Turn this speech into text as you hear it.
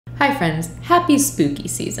Hi friends, happy spooky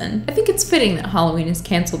season. I think it's fitting that Halloween is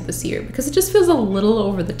canceled this year because it just feels a little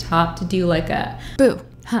over the top to do like a boo,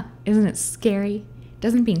 huh, isn't it scary?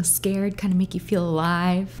 Doesn't being scared kind of make you feel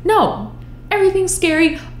alive? No, everything's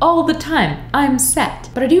scary all the time. I'm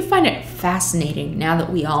set. But I do find it fascinating now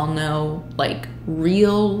that we all know like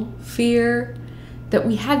real fear, that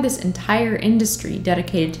we had this entire industry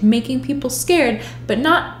dedicated to making people scared, but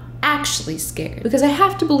not actually scared. Because I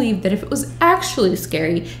have to believe that if it was actually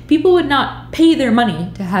scary, people would not pay their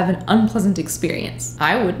money to have an unpleasant experience.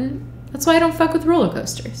 I wouldn't. That's why I don't fuck with roller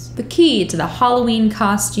coasters. The key to the Halloween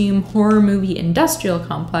costume horror movie industrial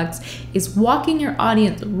complex is walking your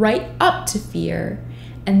audience right up to fear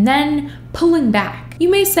and then pulling back.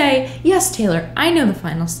 You may say, yes, Taylor, I know the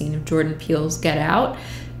final scene of Jordan Peele's Get Out,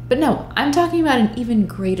 but no, I'm talking about an even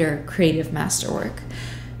greater creative masterwork.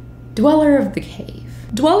 Dweller of the Cave.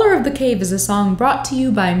 Dweller of the Cave is a song brought to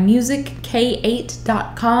you by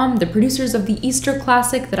MusicK8.com, the producers of the Easter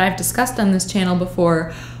classic that I've discussed on this channel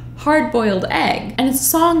before, Hard Boiled Egg. And it's a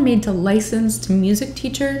song made to license to music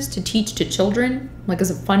teachers to teach to children, like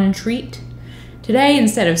as a fun treat. Today,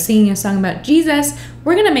 instead of singing a song about Jesus,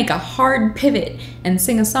 we're gonna make a hard pivot and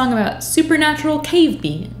sing a song about supernatural cave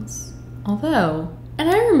beings. Although, and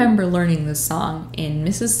I remember learning this song in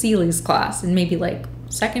Mrs. Seeley's class in maybe like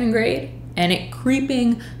 2nd grade, and it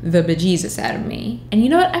creeping the bejesus out of me. And you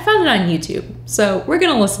know what? I found it on YouTube, so we're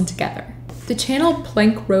gonna listen together. The channel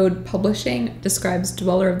Plank Road Publishing describes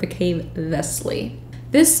Dweller of the Cave thusly.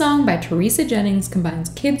 This song by Teresa Jennings combines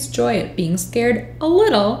kids' joy at being scared a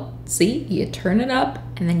little, see, you turn it up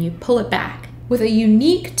and then you pull it back, with a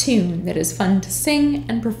unique tune that is fun to sing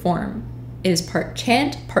and perform. It is part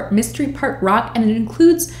chant, part mystery, part rock, and it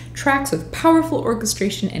includes tracks with powerful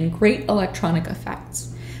orchestration and great electronic effects.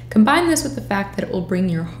 Combine this with the fact that it will bring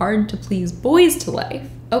your hard-to-please boys to life.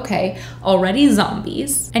 Okay, already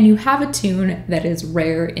zombies, and you have a tune that is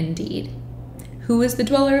rare indeed. Who is the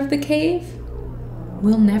Dweller of the Cave?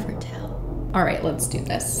 We'll never tell. All right, let's do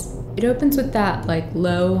this. It opens with that like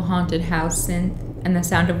low haunted house synth and the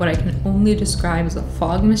sound of what I can only describe as a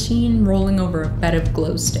fog machine rolling over a bed of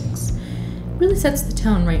glow sticks. It really sets the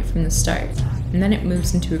tone right from the start. And then it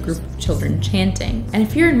moves into a group of children chanting. And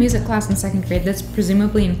if you're in music class in 2nd grade, this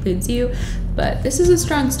presumably includes you, but this is a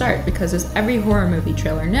strong start because as every horror movie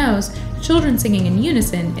trailer knows, children singing in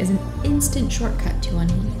unison is an instant shortcut to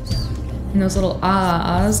unease. And those little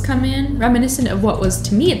ahs come in, reminiscent of what was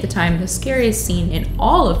to me at the time the scariest scene in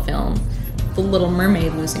all of film, the Little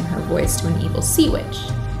Mermaid losing her voice to an evil sea witch.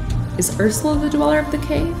 Is Ursula the Dweller of the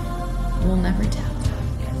Cave? We'll never tell.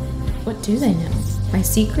 What do they know? My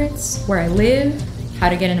secrets, where I live, how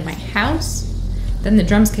to get into my house. Then the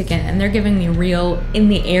drums kick in and they're giving me real in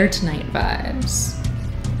the air tonight vibes.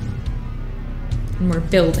 And we're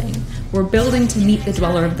building. We're building to meet the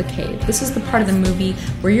Dweller of the Cave. This is the part of the movie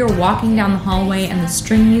where you're walking down the hallway and the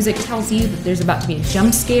string music tells you that there's about to be a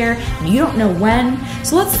jump scare and you don't know when.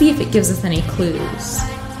 So let's see if it gives us any clues.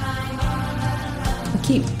 We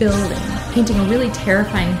keep building, painting a really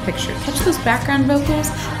terrifying picture. Catch those background vocals?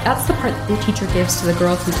 That's the part that the teacher gives to the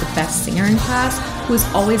girl who's the best singer in class, who is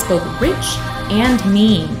always both rich and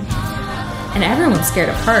mean. And everyone's scared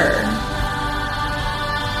of her.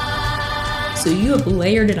 So you have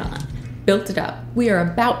layered it on, built it up. We are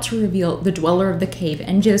about to reveal the Dweller of the Cave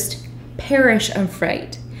and just perish of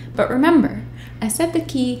fright. But remember, I said the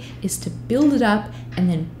key is to build it up and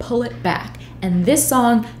then pull it back. And this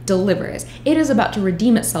song delivers. It is about to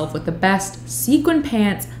redeem itself with the best sequin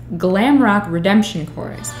pants, glam rock redemption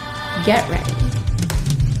chorus. Get ready.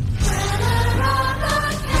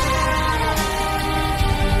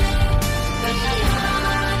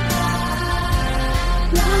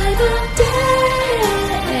 Light of day.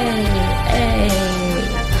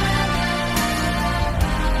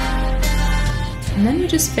 And then we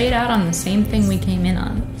just fade out on the same thing we came in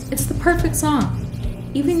on. It's the perfect song.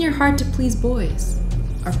 Even your hard-to-please boys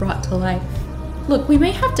are brought to life. Look, we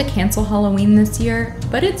may have to cancel Halloween this year,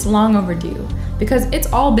 but it's long overdue, because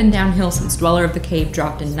it's all been downhill since Dweller of the Cave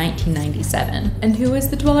dropped in 1997. And who is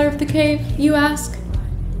the Dweller of the Cave, you ask?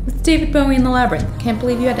 It's David Bowie in The Labyrinth. Can't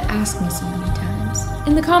believe you had to ask me so many times.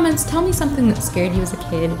 In the comments, tell me something that scared you as a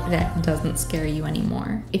kid that doesn't scare you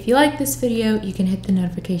anymore. If you like this video, you can hit the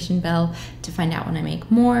notification bell to find out when I make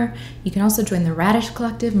more. You can also join the Radish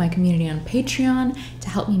Collective, my community on Patreon, to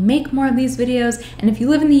help me make more of these videos. And if you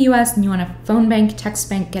live in the US and you want a phone bank, text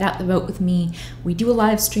bank, get out the vote with me. We do a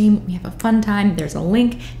live stream, we have a fun time. There's a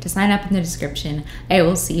link to sign up in the description. I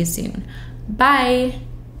will see you soon. Bye!